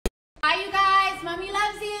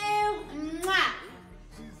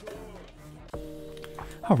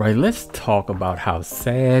All right, let's talk about how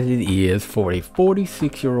sad it is for a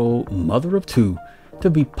 46-year-old mother of two to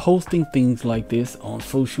be posting things like this on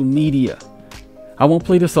social media. I won't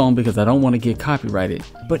play the song because I don't want to get copyrighted,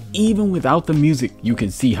 but even without the music, you can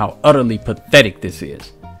see how utterly pathetic this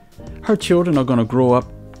is. Her children are going to grow up,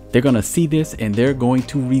 they're going to see this, and they're going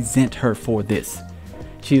to resent her for this.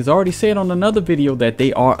 She has already said on another video that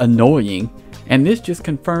they are annoying, and this just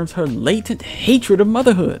confirms her latent hatred of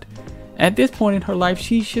motherhood. At this point in her life,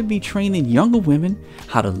 she should be training younger women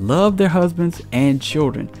how to love their husbands and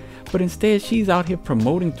children. But instead, she's out here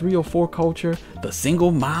promoting 304 culture, the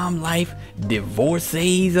single mom life,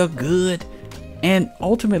 divorcees are good, and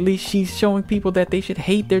ultimately she's showing people that they should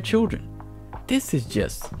hate their children. This is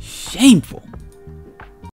just shameful.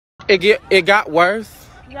 It got worse.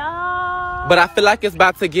 Yeah. But I feel like it's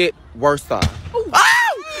about to get worse. Oh!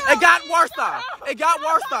 It got worse. It got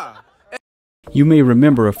worse. You may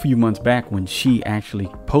remember a few months back when she actually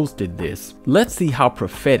posted this. Let's see how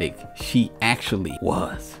prophetic she actually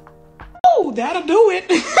was. Oh, that'll do it.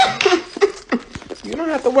 You don't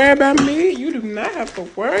have to worry about me. You do not have to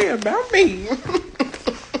worry about me.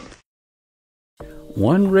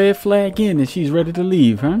 One red flag in and she's ready to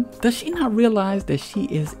leave, huh? Does she not realize that she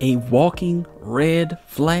is a walking red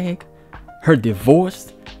flag? Her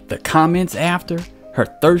divorce, the comments after, her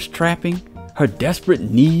thirst trapping, her desperate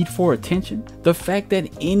need for attention, the fact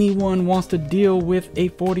that anyone wants to deal with a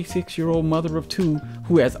 46-year-old mother of two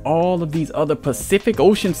who has all of these other Pacific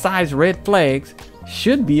Ocean-sized red flags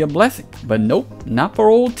should be a blessing. But nope, not for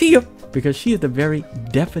old Tia, because she is the very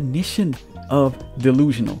definition of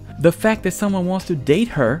delusional. The fact that someone wants to date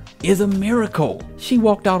her is a miracle. She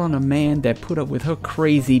walked out on a man that put up with her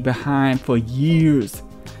crazy behind for years.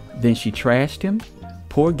 Then she trashed him,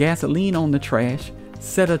 poured gasoline on the trash,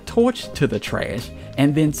 set a torch to the trash,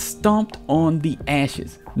 and then stomped on the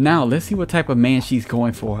ashes. Now let's see what type of man she's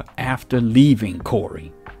going for after leaving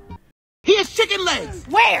Cory. He has chicken legs.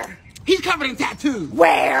 Where? He's covered in tattoos.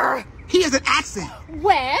 Where? He has an accent.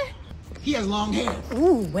 Where? He has long hair.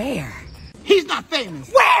 Ooh, where? He's not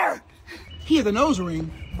famous. Where? He has a nose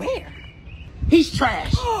ring. Where? He's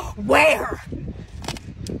trash. Where?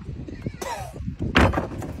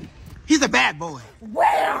 He's a bad boy.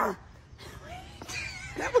 Where?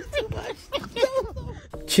 That was too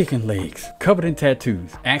much. Chicken legs, covered in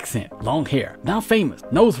tattoos, accent, long hair, now famous,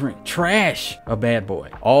 nose ring, trash, a bad boy.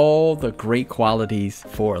 All the great qualities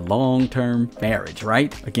for a long-term marriage,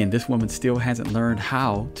 right? Again, this woman still hasn't learned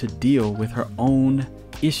how to deal with her own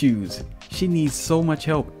issues. She needs so much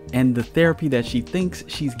help, and the therapy that she thinks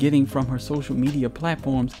she's getting from her social media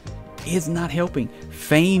platforms is not helping.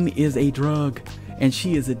 Fame is a drug, and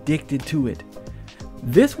she is addicted to it.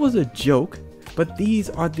 This was a joke, but these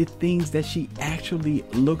are the things that she actually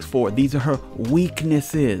looks for. These are her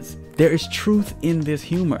weaknesses. There is truth in this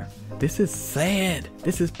humor. This is sad.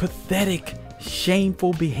 This is pathetic,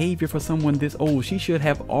 shameful behavior for someone this old. She should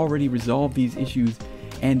have already resolved these issues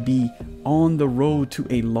and be on the road to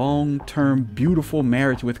a long-term beautiful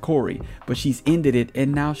marriage with Cory, but she's ended it,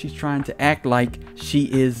 and now she's trying to act like she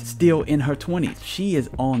is still in her 20s. She is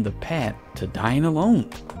on the path to dying alone.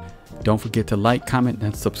 Don't forget to like, comment,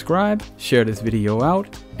 and subscribe, share this video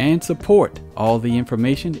out, and support. All the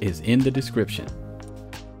information is in the description.